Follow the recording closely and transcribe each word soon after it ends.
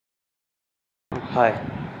Hi,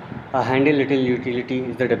 a handy little utility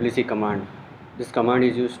is the WC command. This command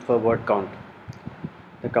is used for word count.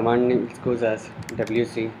 The command name goes as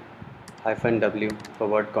WC-W for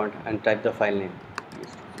word count and type the file name.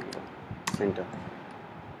 Center.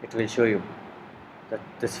 It will show you that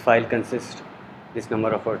this file consists this number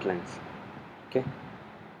of word lines. Okay.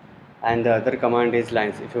 And the other command is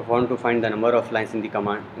lines. If you want to find the number of lines in the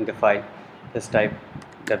command in the file, just type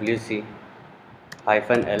WC-L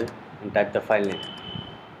and type the file name.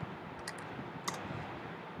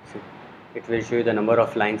 It will show you the number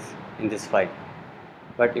of lines in this file.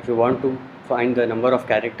 But if you want to find the number of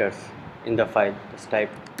characters in the file, just type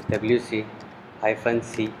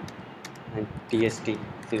WC-C and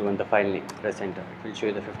TST01, the file name, press enter. It will show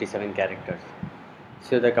you the 57 characters.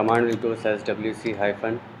 So the command will go as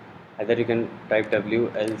WC-, either you can type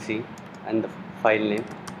WLC and the file name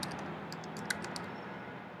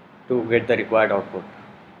to get the required output.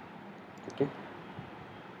 Okay.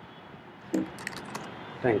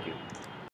 Thank you.